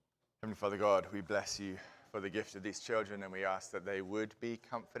And Father God, we bless you for the gift of these children, and we ask that they would be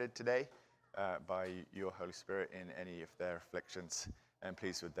comforted today by your Holy Spirit in any of their afflictions. And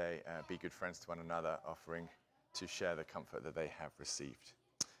please would they be good friends to one another, offering to share the comfort that they have received.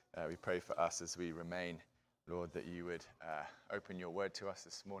 We pray for us as we remain, Lord, that you would open your word to us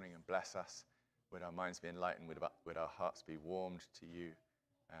this morning and bless us. Would our minds be enlightened? Would our hearts be warmed to you?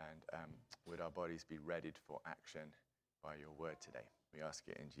 And would our bodies be readied for action by your word today? We ask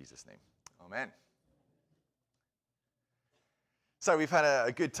it in Jesus' name. Amen. So we've had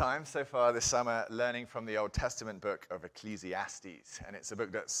a good time so far this summer learning from the Old Testament book of Ecclesiastes. And it's a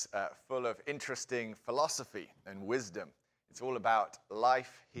book that's full of interesting philosophy and wisdom. It's all about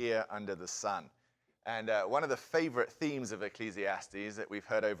life here under the sun. And one of the favorite themes of Ecclesiastes that we've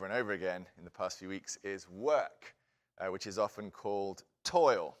heard over and over again in the past few weeks is work, which is often called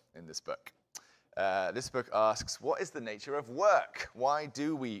toil in this book. This book asks, what is the nature of work? Why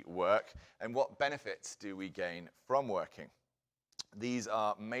do we work? And what benefits do we gain from working? These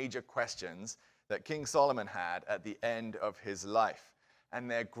are major questions that King Solomon had at the end of his life. And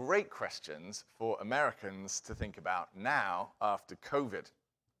they're great questions for Americans to think about now after COVID.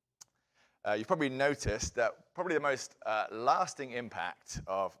 You've probably noticed that probably the most lasting impact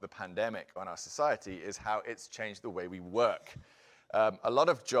of the pandemic on our society is how it's changed the way we work. A lot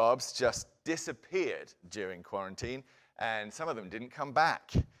of jobs just disappeared during quarantine, and some of them didn't come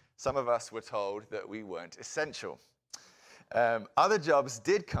back. Some of us were told that we weren't essential. Other jobs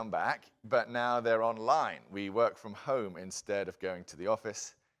did come back, but now they're online. We work from home instead of going to the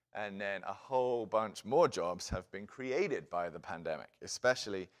office, and then a whole bunch more jobs have been created by the pandemic,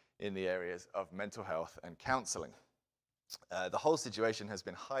 especially in the areas of mental health and counseling. The whole situation has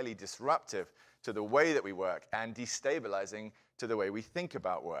been highly disruptive to the way that we work and destabilizing to the way we think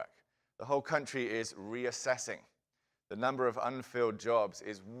about work. The whole country is reassessing. The number of unfilled jobs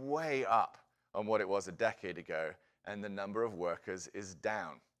is way up on what it was a decade ago, and the number of workers is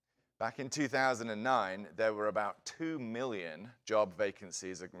down. Back in 2009, there were about 2 million job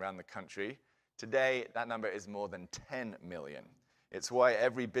vacancies around the country. Today, that number is more than 10 million. It's why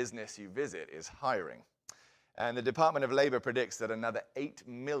every business you visit is hiring. And the Department of Labor predicts that another 8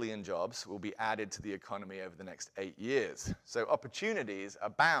 million jobs will be added to the economy over the next 8 years. So opportunities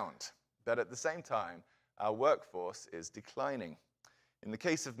abound, but at the same time, our workforce is declining. In the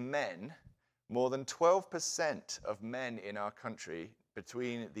case of men, more than 12% of men in our country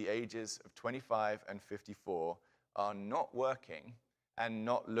between the ages of 25 and 54 are not working and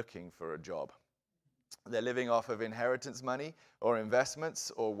not looking for a job. They're living off of inheritance money or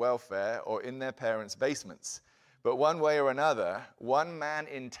investments or welfare or in their parents' basements. But one way or another, 1 man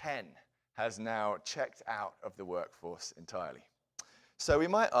in 10 has now checked out of the workforce entirely. So we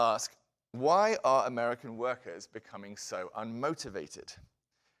might ask, why are American workers becoming so unmotivated?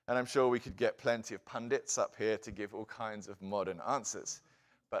 And I'm sure we could get plenty of pundits up here to give all kinds of modern answers.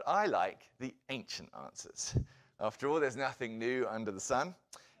 But I like the ancient answers. After all, there's nothing new under the sun.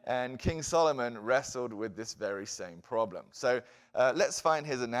 And King Solomon wrestled with this very same problem. So let's find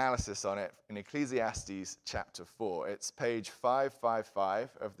his analysis on it in Ecclesiastes chapter 4. It's page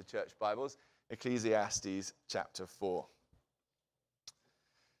 555 of the church Bibles, Ecclesiastes chapter 4.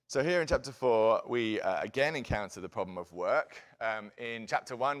 So here in chapter 4, we again encounter the problem of work. In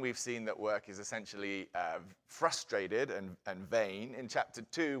chapter 1, we've seen that work is essentially frustrated and vain. In chapter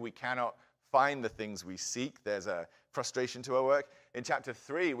 2, we cannot find the things we seek. There's a frustration to our work. In chapter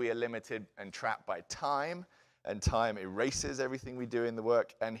 3, we are limited and trapped by time, and time erases everything we do in the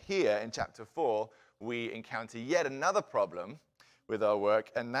work. And here in chapter 4, we encounter yet another problem with our work,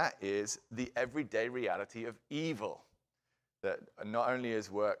 and that is the everyday reality of evil. That not only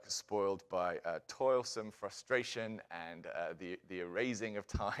is work spoiled by toilsome frustration and the erasing of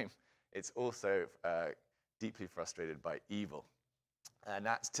time, it's also deeply frustrated by evil. And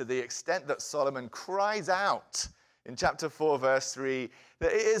that's to the extent that Solomon cries out in chapter 4, verse 3,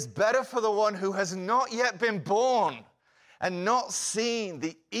 that it is better for the one who has not yet been born and not seen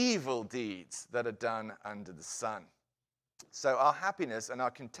the evil deeds that are done under the sun. So our happiness and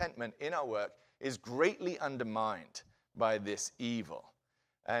our contentment in our work is greatly undermined by this evil.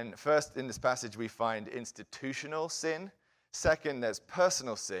 And first, in this passage, we find institutional sin. Second, there's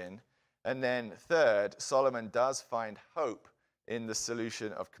personal sin. And then third, Solomon does find hope in the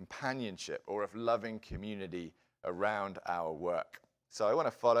solution of companionship or of loving community around our work. So I want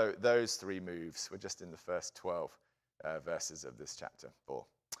to follow those 3 moves. We're just in the first 12 verses of this chapter 4.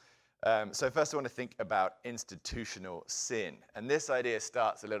 So first I want to think about institutional sin. And this idea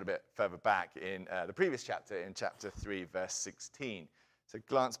starts a little bit further back in the previous chapter, in chapter 3, verse 16. So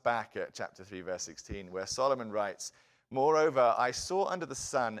glance back at chapter 3, verse 16, where Solomon writes, Moreover, I saw under the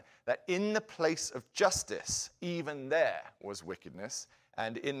sun that in the place of justice, even there was wickedness,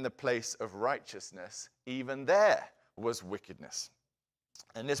 and in the place of righteousness, even there was wickedness.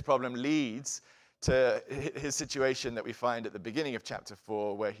 And this problem leads to his situation that we find at the beginning of chapter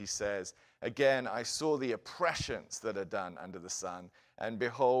 4, where he says, again, I saw the oppressions that are done under the sun, and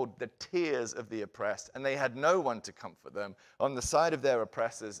behold, the tears of the oppressed, and they had no one to comfort them. On the side of their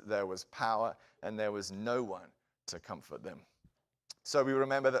oppressors there was power, and there was no one to comfort them. So we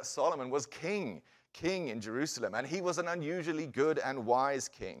remember that Solomon was king in Jerusalem, and he was an unusually good and wise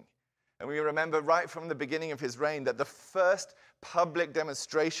king. And we remember right from the beginning of his reign that the first public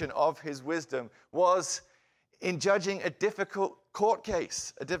demonstration of his wisdom was in judging a difficult court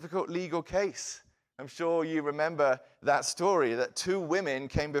case, a difficult legal case. I'm sure you remember that story, that two women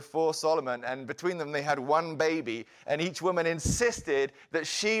came before Solomon, and between them they had one baby, and each woman insisted that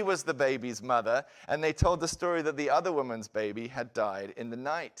she was the baby's mother, and they told the story that the other woman's baby had died in the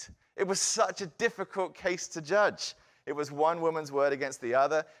night. It was such a difficult case to judge. It was one woman's word against the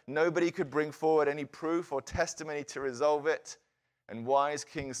other. Nobody could bring forward any proof or testimony to resolve it. And wise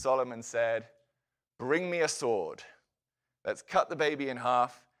King Solomon said, bring me a sword. Let's cut the baby in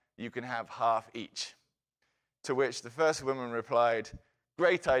half. You can have half each. To which the first woman replied,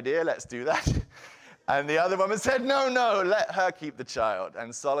 great idea, let's do that. And the other woman said, no, let her keep the child.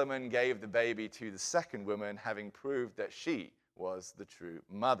 And Solomon gave the baby to the second woman, having proved that she was the true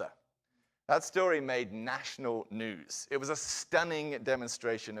mother. That story made national news. It was a stunning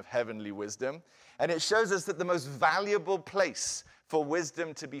demonstration of heavenly wisdom, and it shows us that the most valuable place for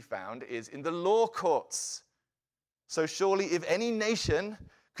wisdom to be found is in the law courts. So surely if any nation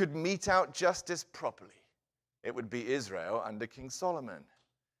could mete out justice properly, it would be Israel under King Solomon.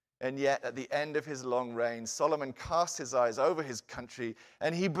 And yet, at the end of his long reign, Solomon casts his eyes over his country,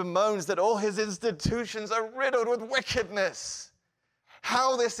 and he bemoans that all his institutions are riddled with wickedness.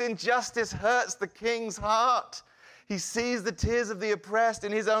 How this injustice hurts the king's heart. He sees the tears of the oppressed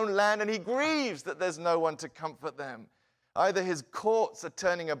in his own land, and he grieves that there's no one to comfort them. Either his courts are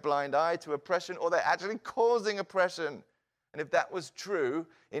turning a blind eye to oppression, or they're actually causing oppression. And if that was true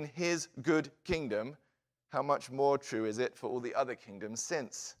in his good kingdom, how much more true is it for all the other kingdoms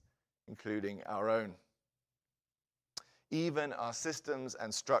since, including our own? Even our systems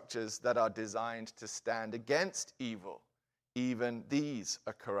and structures that are designed to stand against evil, even these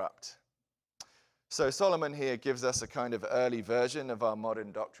are corrupt. So Solomon here gives us a kind of early version of our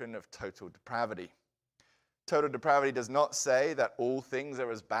modern doctrine of total depravity. Total depravity does not say that all things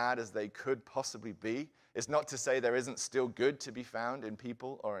are as bad as they could possibly be. It's not to say there isn't still good to be found in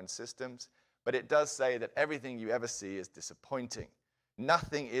people or in systems, but it does say that everything you ever see is disappointing.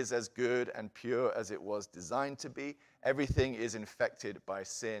 Nothing is as good and pure as it was designed to be. Everything is infected by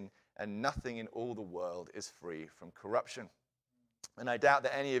sin, and nothing in all the world is free from corruption. And I doubt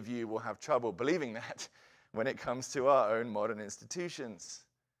that any of you will have trouble believing that when it comes to our own modern institutions.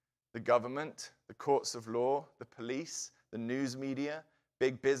 The government, the courts of law, the police, the news media,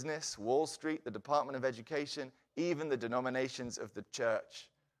 big business, Wall Street, the Department of Education, even the denominations of the church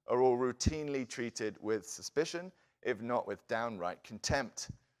are all routinely treated with suspicion, if not with downright contempt.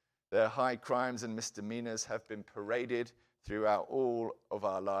 Their high crimes and misdemeanors have been paraded throughout all of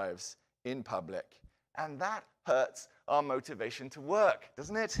our lives in public. And that hurts our motivation to work,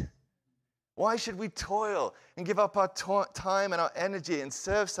 doesn't it? Why should we toil and give up our time and our energy and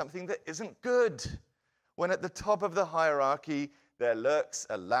serve something that isn't good, when at the top of the hierarchy there lurks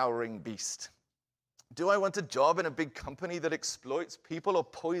a lowering beast? Do I want a job in a big company that exploits people or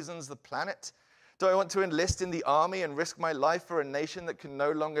poisons the planet? Do I want to enlist in the army and risk my life for a nation that can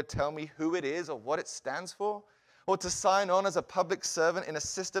no longer tell me who it is or what it stands for? Or to sign on as a public servant in a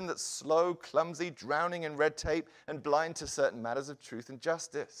system that's slow, clumsy, drowning in red tape, and blind to certain matters of truth and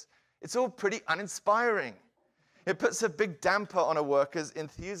justice? It's all pretty uninspiring. It puts a big damper on a worker's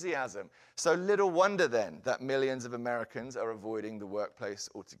enthusiasm. So little wonder then that millions of Americans are avoiding the workplace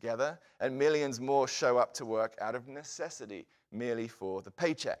altogether, and millions more show up to work out of necessity, merely for the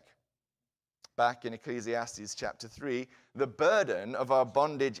paycheck. Back in Ecclesiastes chapter 3, the burden of our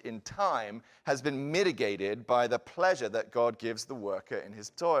bondage in time has been mitigated by the pleasure that God gives the worker in his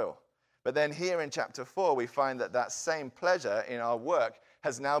toil. But then here in chapter 4, we find that that same pleasure in our work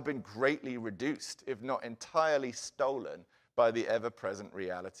has now been greatly reduced, if not entirely stolen, by the ever-present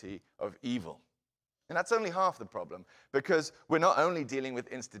reality of evil. And that's only half the problem, because we're not only dealing with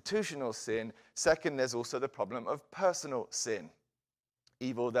institutional sin, second, there's also the problem of personal sin.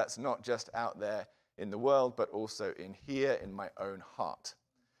 Evil that's not just out there in the world, but also in here, in my own heart.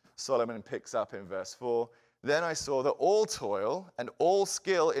 Solomon picks up in verse 4, "Then I saw that all toil and all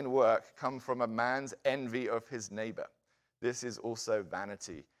skill in work come from a man's envy of his neighbor. This is also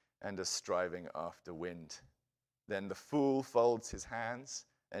vanity and a striving after wind. Then the fool folds his hands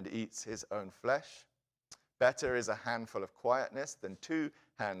and eats his own flesh. Better is a handful of quietness than 2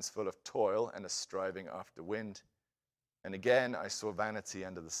 hands full of toil and a striving after wind. And again, I saw vanity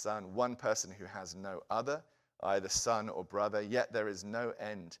under the sun, one person who has no other, either son or brother, yet there is no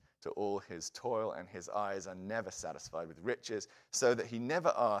end to all his toil, and his eyes are never satisfied with riches, so that he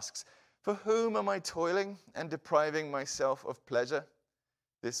never asks, for whom am I toiling and depriving myself of pleasure?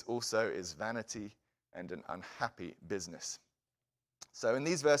 This also is vanity and an unhappy business. So in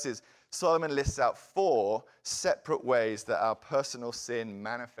these verses, Solomon lists out 4 separate ways that our personal sin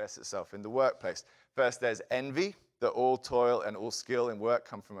manifests itself in the workplace. First, there's envy, that all toil and all skill in work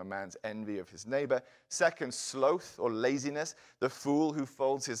come from a man's envy of his neighbor. Second, sloth or laziness, the fool who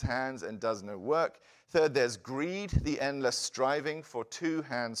folds his hands and does no work. Third, there's greed, the endless striving for 2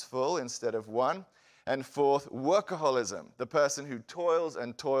 hands full instead of 1. And fourth, workaholism, the person who toils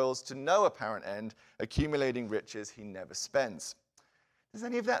and toils to no apparent end, accumulating riches he never spends. Does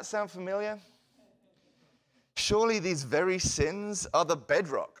any of that sound familiar? Surely these very sins are the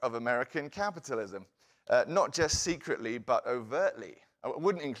bedrock of American capitalism. Not just secretly, but overtly. I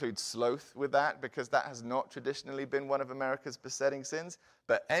wouldn't include sloth with that, because that has not traditionally been one of America's besetting sins.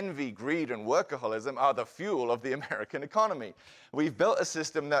 But envy, greed, and workaholism are the fuel of the American economy. We've built a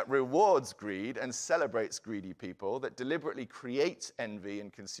system that rewards greed and celebrates greedy people, that deliberately creates envy in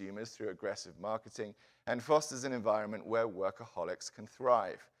consumers through aggressive marketing, and fosters an environment where workaholics can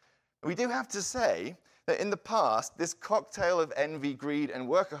thrive. We do have to say that in the past, this cocktail of envy, greed, and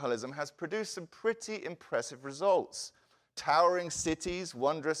workaholism has produced some pretty impressive results. Towering cities,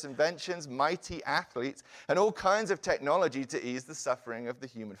 wondrous inventions, mighty athletes, and all kinds of technology to ease the suffering of the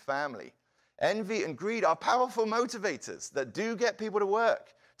human family. Envy and greed are powerful motivators that do get people to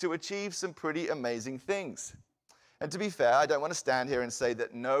work to achieve some pretty amazing things. And to be fair, I don't want to stand here and say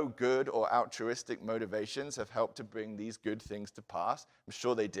that no good or altruistic motivations have helped to bring these good things to pass. I'm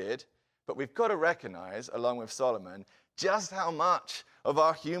sure they did. But we've got to recognize, along with Solomon, just how much of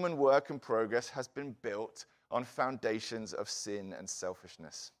our human work and progress has been built on foundations of sin and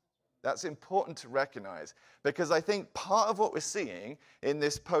selfishness. That's important to recognize, because I think part of what we're seeing in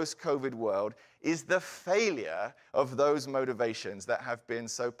this post-COVID world is the failure of those motivations that have been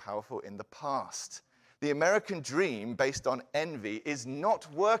so powerful in the past. The American dream based on envy is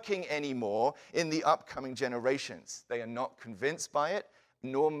not working anymore in the upcoming generations. They are not convinced by it,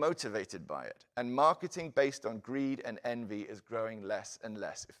 nor motivated by it. And marketing based on greed and envy is growing less and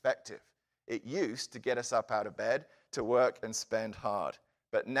less effective. It used to get us up out of bed to work and spend hard.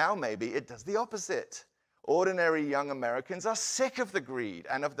 But now maybe it does the opposite. Ordinary young Americans are sick of the greed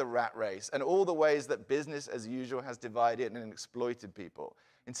and of the rat race and all the ways that business as usual has divided and exploited people.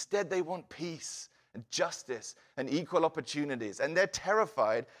 Instead, they want peace and justice and equal opportunities, and they're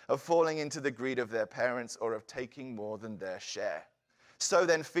terrified of falling into the greed of their parents or of taking more than their share. So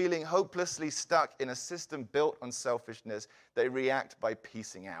then, feeling hopelessly stuck in a system built on selfishness, they react by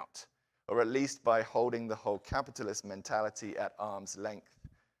piecing out, or at least by holding the whole capitalist mentality at arm's length.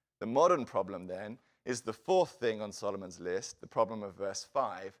 The modern problem, then, is the 4th thing on Solomon's list, the problem of verse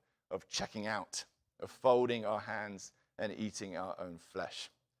 5, of checking out, of folding our hands and eating our own flesh.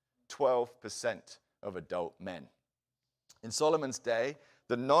 12% of adult men. In Solomon's day,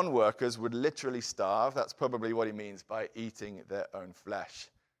 the non-workers would literally starve. That's probably what he means by eating their own flesh.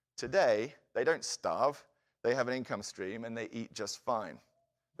 Today, they don't starve. They have an income stream and they eat just fine.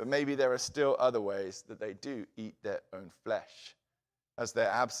 But maybe there are still other ways that they do eat their own flesh. As their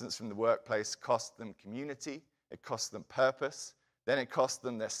absence from the workplace costs them community, it costs them purpose, then it costs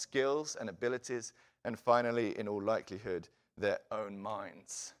them their skills and abilities, and finally, in all likelihood, their own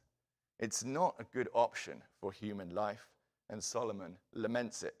minds. It's not a good option for human life, and Solomon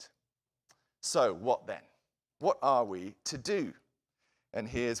laments it. So what then? What are we to do? And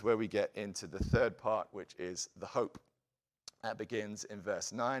here's where we get into the 3rd part, which is the hope. That begins in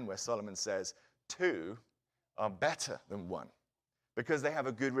verse 9, where Solomon says, 2 are better than 1, because they have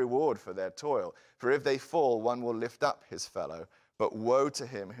a good reward for their toil. For if they fall, one will lift up his fellow. But woe to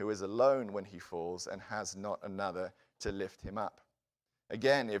him who is alone when he falls and has not another to lift him up.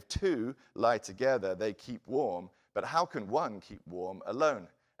 Again, if 2 lie together, they keep warm. But how can 1 keep warm alone?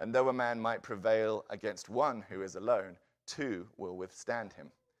 And though a man might prevail against 1 who is alone, 2 will withstand him.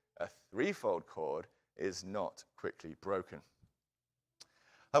 A 3-fold cord is not quickly broken.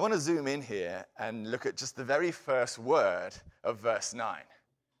 I want to zoom in here and look at just the very first word of verse 9.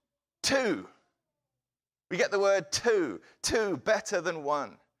 2. We get the word 2. 2, better than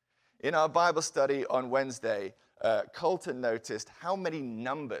 1. In our Bible study on Wednesday, Colton noticed how many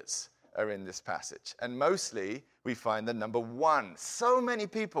numbers are in this passage. And mostly we find the number 1. So many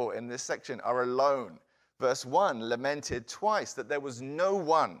people in this section are alone. Verse 1 lamented twice that there was no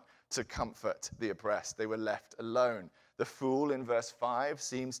one to comfort the oppressed. They were left alone. The fool in verse 5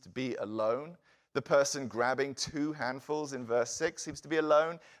 seems to be alone. The person grabbing 2 handfuls in verse 6 seems to be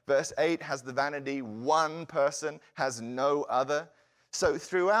alone. Verse 8 has the vanity, one person has no other. So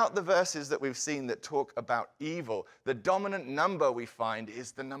throughout the verses that we've seen that talk about evil, the dominant number we find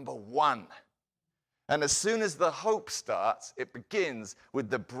is the number 1. And as soon as the hope starts, it begins with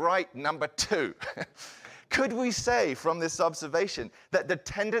the bright number 2. Could we say from this observation that the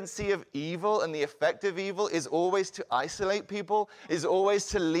tendency of evil and the effect of evil is always to isolate people, is always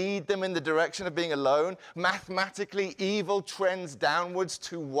to lead them in the direction of being alone? Mathematically, evil trends downwards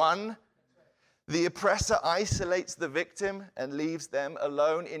to 1. The oppressor isolates the victim and leaves them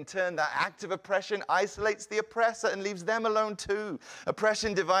alone. In turn, that act of oppression isolates the oppressor and leaves them alone too.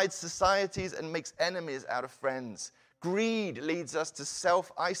 Oppression divides societies and makes enemies out of friends. Greed leads us to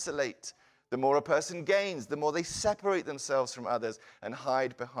self-isolate. The more a person gains, the more they separate themselves from others and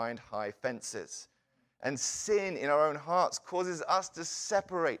hide behind high fences. And sin in our own hearts causes us to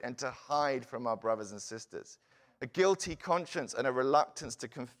separate and to hide from our brothers and sisters. A guilty conscience and a reluctance to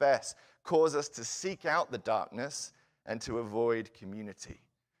confess cause us to seek out the darkness and to avoid community.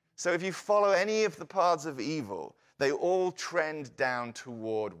 So if you follow any of the paths of evil, they all trend down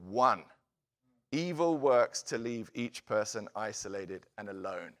toward 1. Evil works to leave each person isolated and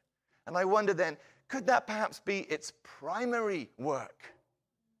alone. And I wonder then, could that perhaps be its primary work?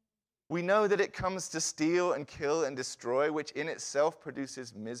 We know that it comes to steal and kill and destroy, which in itself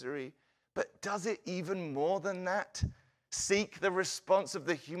produces misery. But does it even more than that? Seek the response of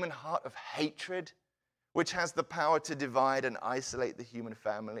the human heart of hatred, which has the power to divide and isolate the human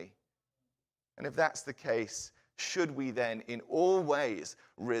family? And if that's the case, should we then in all ways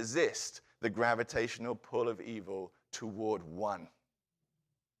resist the gravitational pull of evil toward 1?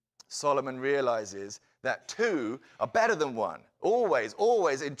 Solomon realizes that 2 are better than 1. Always,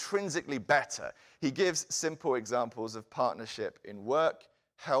 always intrinsically better. He gives simple examples of partnership in work,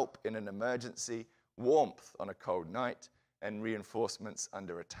 help in an emergency, warmth on a cold night, and reinforcements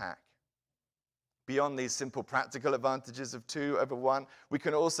under attack. Beyond these simple practical advantages of 2 over 1, we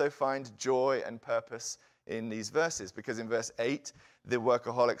can also find joy and purpose in these verses, because in verse 8, the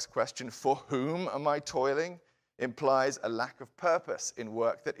workaholic's question, "For whom am I toiling?" implies a lack of purpose in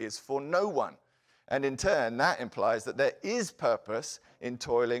work that is for no one. And in turn, that implies that there is purpose in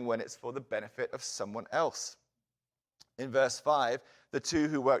toiling when it's for the benefit of someone else. In verse 5, the 2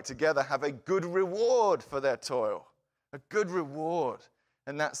 who work together have a good reward for their toil. A good reward.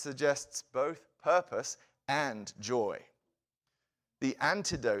 And that suggests both purpose and joy. The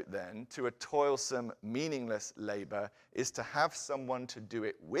antidote then to a toilsome, meaningless labor is to have someone to do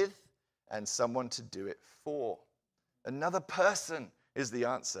it with and someone to do it for. Another person is the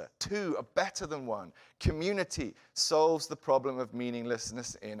answer. 2 are better than 1. Community solves the problem of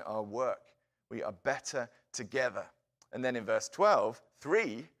meaninglessness in our work. We are better together. And then in verse 12,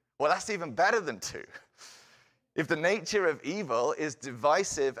 3, well, that's even better than 2. If the nature of evil is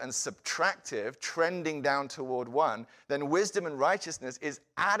divisive and subtractive, trending down toward 1, then wisdom and righteousness is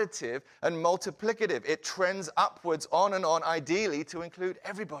additive and multiplicative. It trends upwards on and on, ideally to include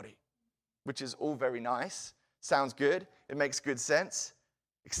everybody, which is all very nice. Sounds good. It makes good sense,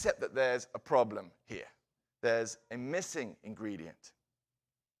 except that there's a problem here. There's a missing ingredient.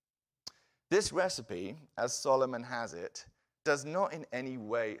 This recipe, as Solomon has it, does not in any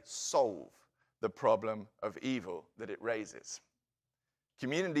way solve the problem of evil that it raises.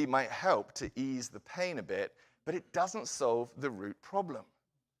 Community might help to ease the pain a bit, but it doesn't solve the root problem.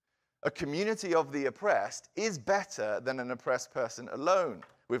 A community of the oppressed is better than an oppressed person alone,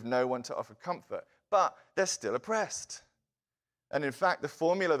 with no one to offer comfort, but they're still oppressed. And in fact, the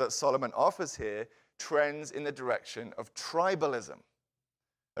formula that Solomon offers here trends in the direction of tribalism.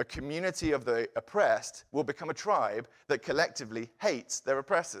 A community of the oppressed will become a tribe that collectively hates their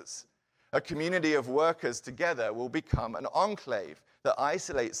oppressors. A community of workers together will become an enclave that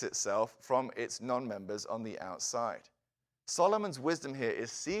isolates itself from its non-members on the outside. Solomon's wisdom here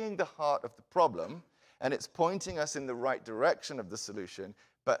is seeing the heart of the problem, and it's pointing us in the right direction of the solution,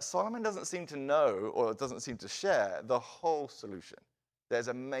 but Solomon doesn't seem to know, or doesn't seem to share, the whole solution. There's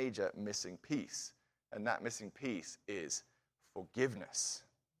a major missing piece, and that missing piece is forgiveness.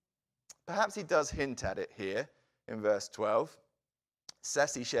 Perhaps he does hint at it here in verse 12.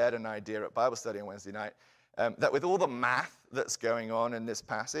 Ceci shared an idea at Bible study on Wednesday night that with all the math that's going on in this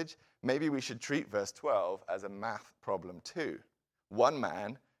passage, maybe we should treat verse 12 as a math problem too. 1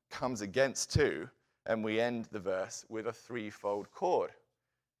 man comes against 2, and we end the verse with a 3-fold chord.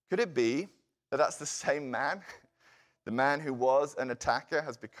 Could it be that that's the same man? The man who was an attacker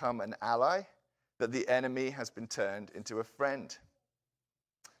has become an ally, that the enemy has been turned into a friend.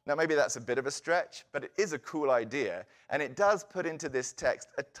 Now, maybe that's a bit of a stretch, but it is a cool idea, and it does put into this text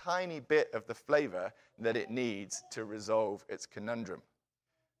a tiny bit of the flavor that it needs to resolve its conundrum.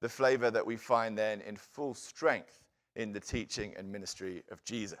 The flavor that we find then in full strength in the teaching and ministry of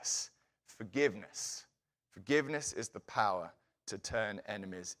Jesus. Forgiveness. Forgiveness is the power to turn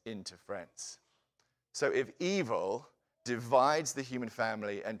enemies into friends. So if evil divides the human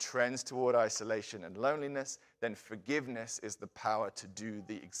family and trends toward isolation and loneliness, then forgiveness is the power to do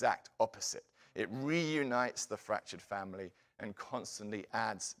the exact opposite. It reunites the fractured family and constantly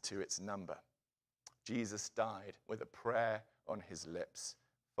adds to its number. Jesus died with a prayer on his lips.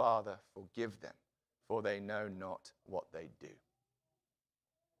 Father, forgive them, for they know not what they do.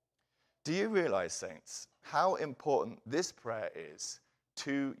 Do you realize, saints, how important this prayer is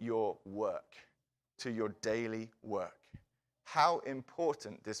to your work, to your daily work? How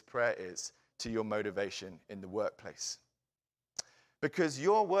important this prayer is to your motivation in the workplace. Because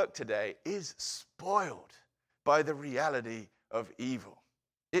your work today is spoiled by the reality of evil.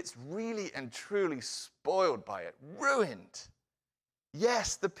 It's really and truly spoiled by it, ruined.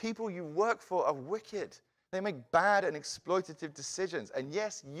 Yes, the people you work for are wicked. They make bad and exploitative decisions. And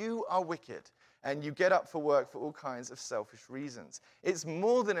yes, you are wicked. And you get up for work for all kinds of selfish reasons. It's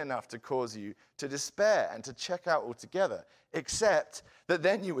more than enough to cause you to despair and to check out altogether, except that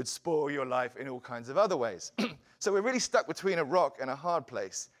then you would spoil your life in all kinds of other ways. So we're really stuck between a rock and a hard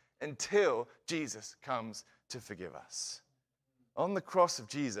place until Jesus comes to forgive us. On the cross of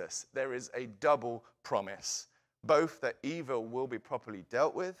Jesus, there is a double promise, both that evil will be properly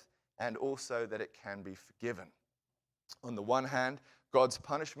dealt with and also that it can be forgiven. On the one hand, God's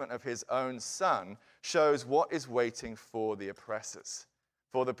punishment of his own son shows what is waiting for the oppressors,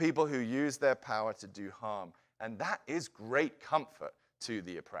 for the people who use their power to do harm. And that is great comfort to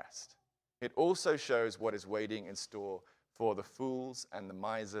the oppressed. It also shows what is waiting in store for the fools and the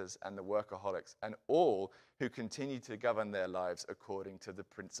misers and the workaholics and all who continue to govern their lives according to the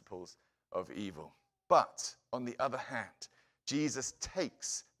principles of evil. But on the other hand, Jesus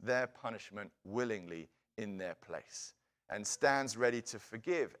takes their punishment willingly in their place and stands ready to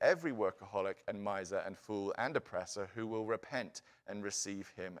forgive every workaholic and miser and fool and oppressor who will repent and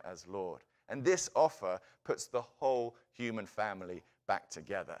receive him as Lord. And this offer puts the whole human family back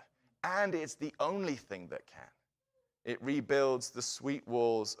together. And it's the only thing that can. It rebuilds the sweet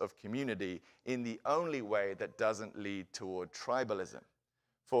walls of community in the only way that doesn't lead toward tribalism.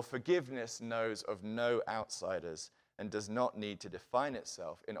 For forgiveness knows of no outsiders and does not need to define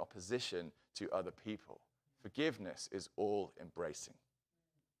itself in opposition to other people. Forgiveness is all-embracing.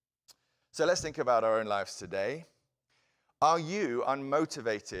 So let's think about our own lives today. Are you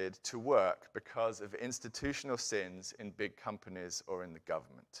unmotivated to work because of institutional sins in big companies or in the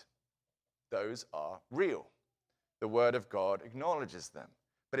government? Those are real. The Word of God acknowledges them.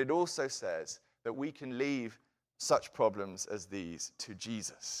 But it also says that we can leave such problems as these to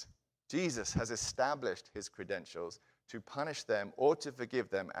Jesus. Jesus has established his credentials to punish them or to forgive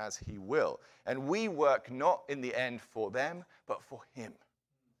them as he will. And we work not in the end for them, but for him.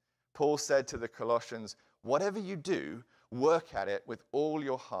 Paul said to the Colossians, whatever you do, work at it with all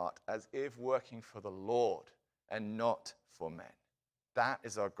your heart as if working for the Lord and not for men. That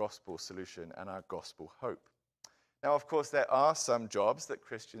is our gospel solution and our gospel hope. Now, of course, there are some jobs that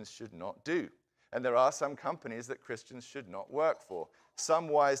Christians should not do. And there are some companies that Christians should not work for. Some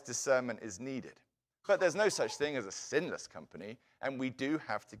wise discernment is needed. But there's no such thing as a sinless company, and we do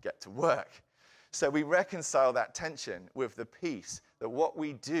have to get to work. So we reconcile that tension with the peace that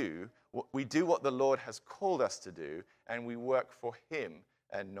we do what the Lord has called us to do, and we work for him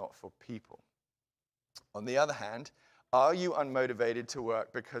and not for people. On the other hand, are you unmotivated to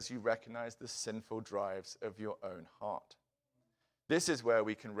work because you recognize the sinful drives of your own heart? This is where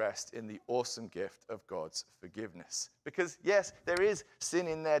we can rest in the awesome gift of God's forgiveness. Because yes, there is sin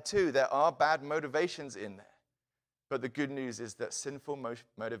in there too. There are bad motivations in there. But the good news is that sinful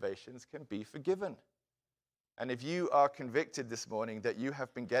motivations can be forgiven. And if you are convicted this morning that you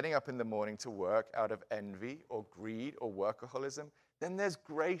have been getting up in the morning to work out of envy or greed or workaholism, then there's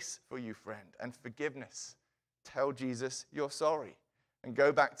grace for you, friend, and forgiveness. Tell Jesus you're sorry and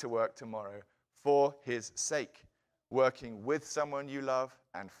go back to work tomorrow for his sake, working with someone you love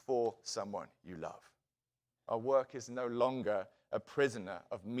and for someone you love. Our work is no longer a prisoner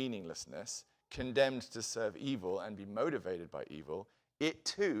of meaninglessness, condemned to serve evil and be motivated by evil. It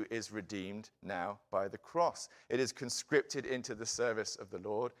too is redeemed now by the cross. It is conscripted into the service of the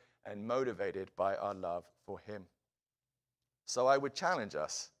Lord and motivated by our love for him. So I would challenge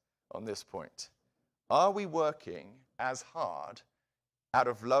us on this point. Are we working as hard out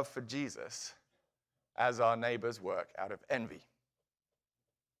of love for Jesus as our neighbors work out of envy?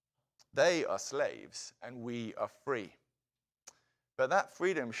 They are slaves and we are free. But that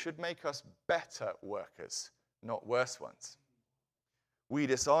freedom should make us better workers, not worse ones. We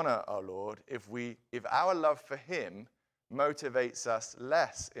dishonor our Lord if our love for him motivates us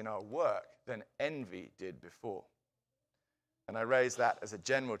less in our work than envy did before. And I raise that as a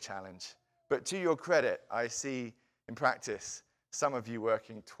general challenge. But to your credit, I see in practice some of you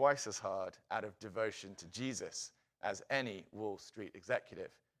working twice as hard out of devotion to Jesus as any Wall Street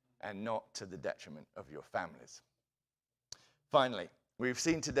executive, and not to the detriment of your families. Finally, we've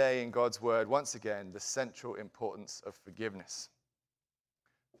seen today in God's word, once again, the central importance of forgiveness.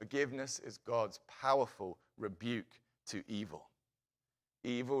 Forgiveness is God's powerful rebuke to evil.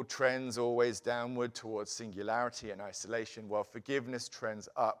 Evil trends always downward towards singularity and isolation, while forgiveness trends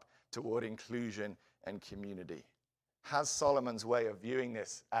up toward inclusion and community. Has Solomon's way of viewing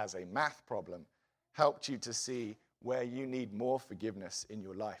this as a math problem helped you to see where you need more forgiveness in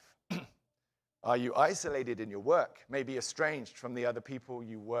your life? Are you isolated in your work, maybe estranged from the other people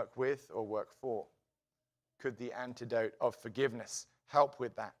you work with or work for? Could the antidote of forgiveness help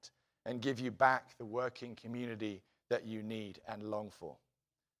with that and give you back the working community that you need and long for?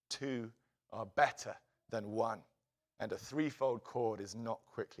 Two are better than one, and a threefold cord is not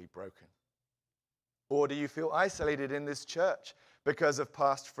quickly broken. Or do you feel isolated in this church because of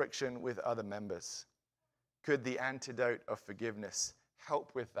past friction with other members? Could the antidote of forgiveness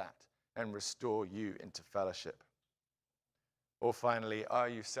help with that and restore you into fellowship? Or finally, are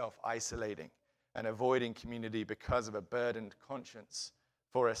you self-isolating and avoiding community because of a burdened conscience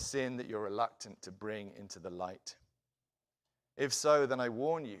for a sin that you're reluctant to bring into the light? If so, then I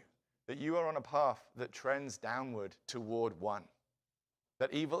warn you that you are on a path that trends downward toward one,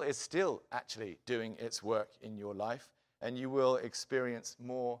 that evil is still actually doing its work in your life, and you will experience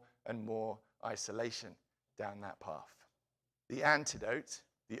more and more isolation down that path. The antidote,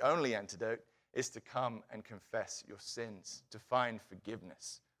 the only antidote, is to come and confess your sins, to find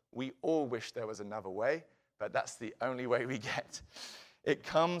forgiveness. We all wish there was another way, but that's the only way we get. It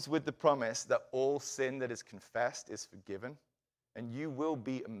comes with the promise that all sin that is confessed is forgiven, and you will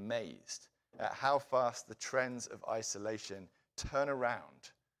be amazed at how fast the trends of isolation turn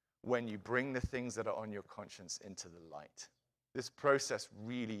around when you bring the things that are on your conscience into the light. This process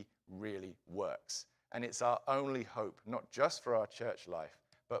really, really works. And it's our only hope, not just for our church life,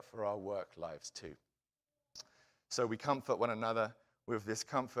 but for our work lives too. So we comfort one another with this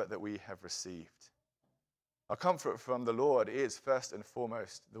comfort that we have received. Our comfort from the Lord is first and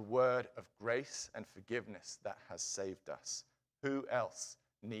foremost the word of grace and forgiveness that has saved us. Who else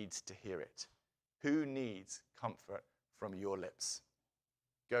needs to hear it? Who needs comfort from your lips?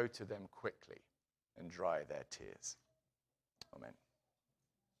 Go to them quickly and dry their tears. Amen.